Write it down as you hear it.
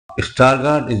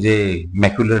Stargardt is a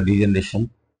macular degeneration.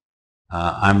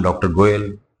 I'm Dr.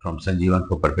 Goyal from Sanjeevan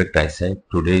for Perfect Eyesight.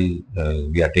 Today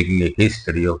we are taking a case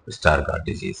study of Stargardt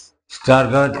disease.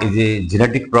 Stargardt is a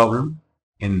genetic problem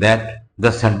in that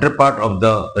the center part of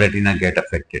the retina get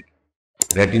affected.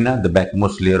 Retina, the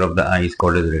backmost layer of the eye is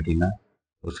called as retina.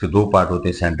 उसके दो part होते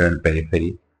हैं, centre and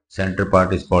periphery. Centre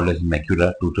part is called as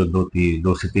macula,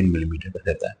 2 से 3 millimetre का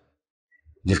रहता है,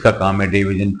 जिसका काम है डे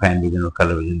विजन, फैन विजन और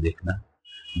कलर विजन देखना.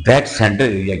 That centre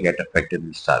area get affected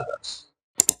in स्टारगार्ड्स.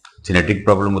 Genetic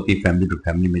problem होती है, फैमिली टू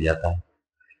फैमिली में जाता है.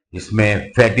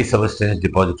 इसमें फैटी सबस्टेंस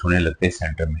डिपॉजिट होने लगते हैं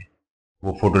सेंटर में.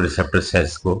 वो फोटो रिसेप्टर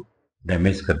सेल्स को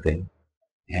डैमेज करते हैं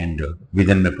एंड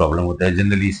विजन में प्रॉब्लम होता है.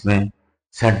 जनरली इसमें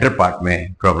सेंटर पार्ट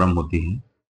में प्रॉब्लम होती है,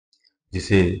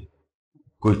 जिसे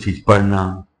कोई चीज पढ़ना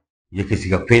या किसी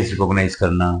का फेस रिकॉग्नाइज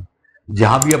करना.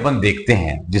 जहां भी अपन देखते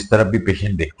हैं, जिस तरफ भी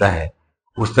पेशेंट देखता है,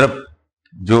 उस तरफ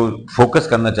जो फोकस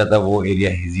करना चाहता है वो एरिया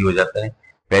हेजी हो जाता है.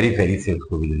 पेरीफेरी से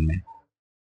उसको विजन में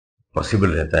पॉसिबल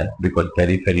रहता है, because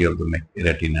periphery of the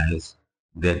retina is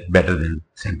better than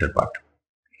centre part.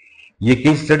 ये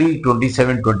case study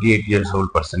 27-28 years old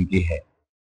person की है.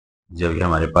 जब ये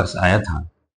हमारे पास आया था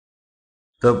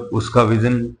तब उसका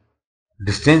विजन,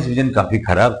 डिस्टेंस विजन काफी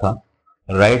खराब था.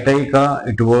 राइट आई का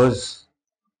it was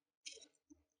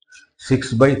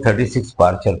 6/36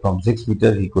 partial. From 6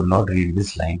 meters he could not read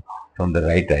this line from the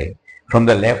right eye. From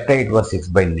the left eye it was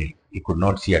 6/9. He could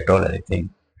not see at all anything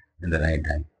in the right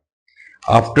eye.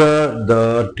 After the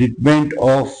treatment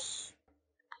of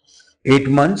 8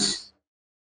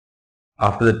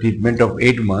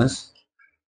 months,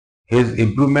 his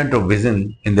improvement of vision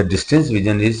in the distance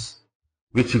vision is,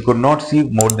 which he could not see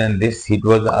more than this. It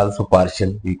was also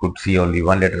partial. He could see only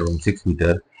 1 letter from 6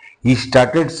 meters. He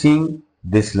started seeing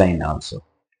this line also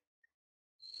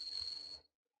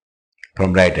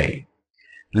from right eye.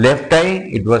 Left eye,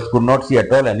 it was could not see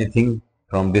at all anything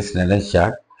from this Snellen's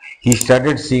chart. He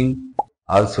started seeing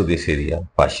also this area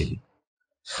partially.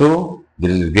 So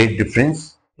there is a great difference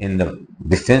in the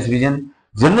distance vision.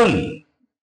 Generally,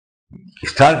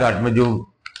 स्टारगार्ड में जो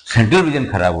central vision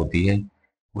खराब होती है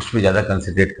उस पर ज़्यादा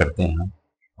concentrate करते हैं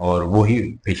और वही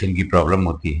पेशेंट की प्रॉब्लम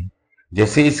होती है.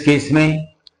 जैसे इस केस में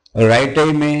राइट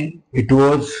आई में इट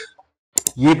वाज,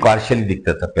 ये पार्शियली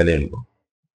दिखता था पहले इनको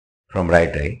from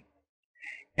right I,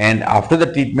 and after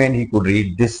the treatment he could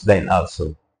read this line also,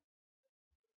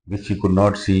 which he could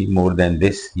not C more than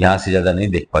this. यहाँ से ज़्यादा नहीं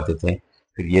देख पाते थे,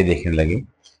 फिर ये देखने लगे.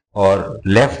 और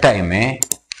लेफ्ट आई में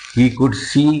he could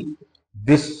see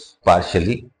this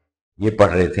partially, ये पढ़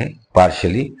रहे थे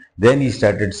partially, then he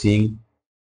started seeing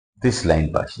this line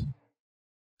partially.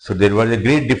 So there was a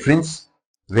great difference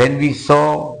when we saw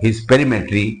his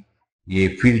perimetry. ये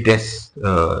फील्ड टेस्ट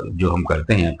जो हम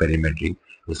करते हैं पेरीमेट्री,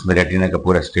 उसमें रेटिना का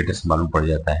पूरा स्टेटस मालूम पड़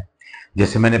जाता है.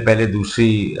 जैसे मैंने पहले दूसरी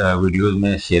वीडियोज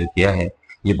में शेयर किया है,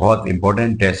 ये बहुत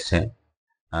इंपॉर्टेंट टेस्ट है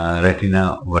रेटिना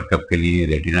वर्कअप के लिए,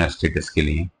 रेटिना स्टेटस के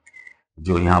लिए,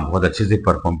 जो यहाँ बहुत अच्छे से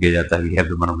परफॉर्म किया जाता है. We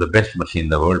have one of the best machine in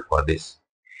the world for this.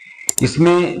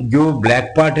 इसमें जो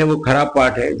ब्लैक पार्ट है वो खराब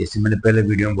पार्ट है, जैसे मैंने पहले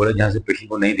वीडियो में बोला, जहाँ से पेशेंट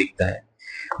को नहीं दिखता है.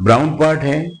 ब्राउन पार्ट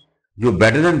है जो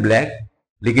बेटर देन ब्लैक,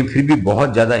 लेकिन फिर भी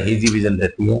बहुत ज्यादा हेजी विजन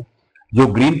रहती है. जो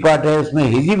ग्रीन पार्ट है उसमें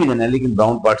हेजी विजन है, लेकिन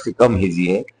ब्राउन पार्ट से कम हेजी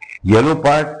है. येलो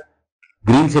पार्ट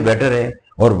ग्रीन से बेटर है,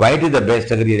 और व्हाइट इज द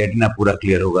बेस्ट. अगर ये रेटिना पूरा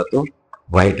क्लियर होगा तो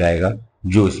व्हाइट आएगा,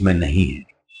 जो इसमें नहीं है.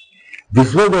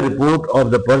 This was the report of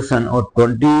the person on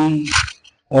 20th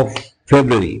of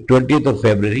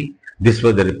February. This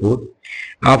was the report.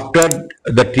 After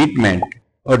the treatment,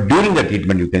 or during the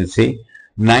treatment you can say,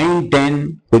 9-10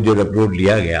 को जो रिपोर्ट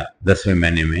लिया गया 10वें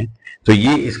महीने में, तो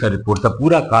ये इसका रिपोर्ट था.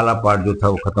 पूरा काला पार्ट जो था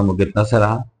वो खत्म हो गया, इतना सा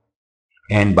रहा,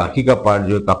 एंड बाकी का पार्ट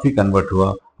जो है काफी कन्वर्ट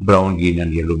हुआ ब्राउन, ग्रीन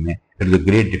एंड येलो में. It is a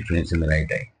great difference in the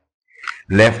right I.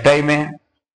 Left आई में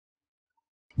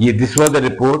ये दिस वाज द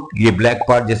रिपोर्ट. ये ब्लैक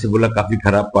पार्ट जैसे बोला काफी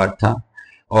खराब पार्ट था,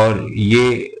 और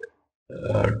ये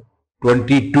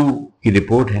 22 की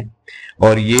रिपोर्ट है.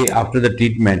 और ये after the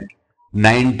treatment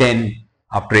 9-10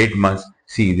 after 8 months,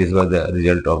 see this was the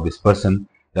result of this person.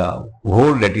 The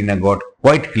whole retina got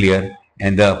quite clear,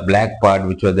 and the black part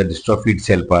which was the dystrophied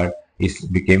cell part is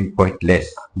became quite less.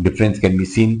 Difference can be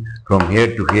seen from here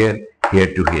to here, here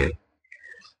to here.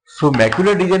 So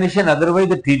macular degeneration, otherwise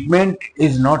the treatment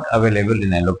is not available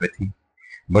in allopathy,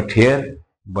 but here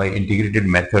by integrated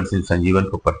methods in Sanjeevan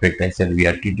for Perfect Eyesight, we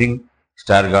are treating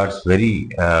Stargardts very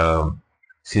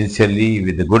sincerely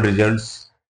with the good results,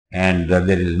 and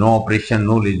there is no operation,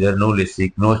 no laser, no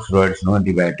LASIK, no steroids, no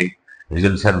antibiotic.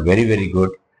 Results are very, very good.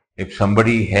 If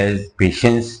somebody has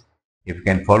patience, if you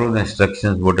can follow the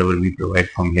instructions whatever we provide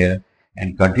from here,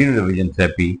 and continue the vision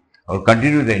therapy, or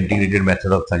continue the integrated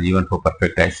method of Sanjeevan for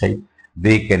Perfect Eyesight,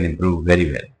 they can improve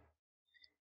very well.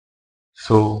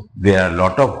 So there are a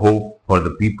lot of hope for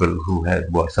the people who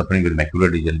are suffering with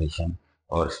macular degeneration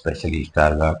or especially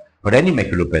Stargardt, but any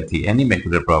maculopathy, any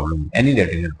macular problem, any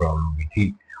retinal problem, we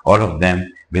treat all of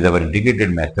them with our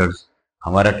integrated methods.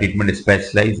 हमारा treatment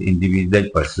specialized,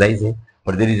 individualized, personalized है,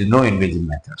 but there is no invasive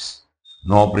methods.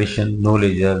 No operation, no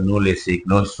laser, no LASIK,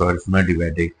 no steroids, no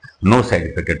antibiotic, no side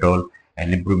effect at all,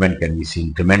 and improvement can be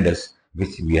seen tremendous,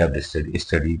 which we have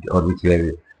studied or which we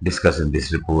have discussed in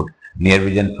this report. Near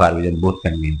vision, far vision, both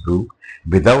can be improved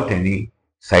without any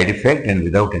side effect and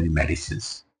without any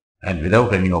medicines and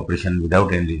without any operation,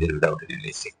 without any laser, without any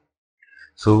LASIK.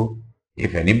 So,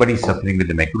 if anybody is suffering with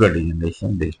the macular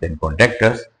degeneration, they can contact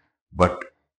us. But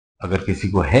अगर किसी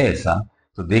को है ऐसा,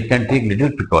 so they can take little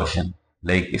precaution,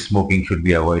 like smoking should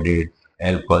be avoided,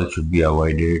 alcohol should be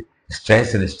avoided,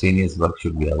 stress and strenuous work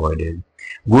should be avoided,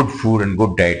 good food and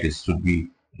good diet should be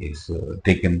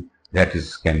taken. That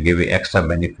is can give a extra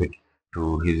benefit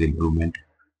to his improvement.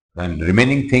 And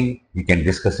remaining thing we can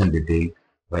discuss in detail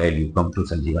while you come to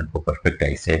Sanjeevan for perfect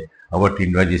eyesight. Our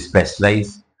treatment is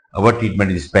specialized. Our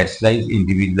treatment is specialized,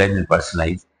 individualized, and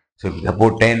personalized. So if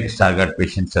suppose 10 Stargardt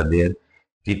patients are there,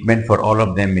 treatment for all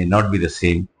of them may not be the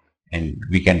same, and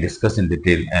we can discuss in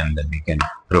detail and then we can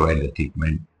provide the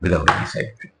treatment without any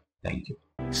side effect. Thank you.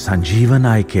 Sanjeevan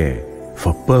Eye Care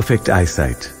for perfect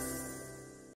eyesight.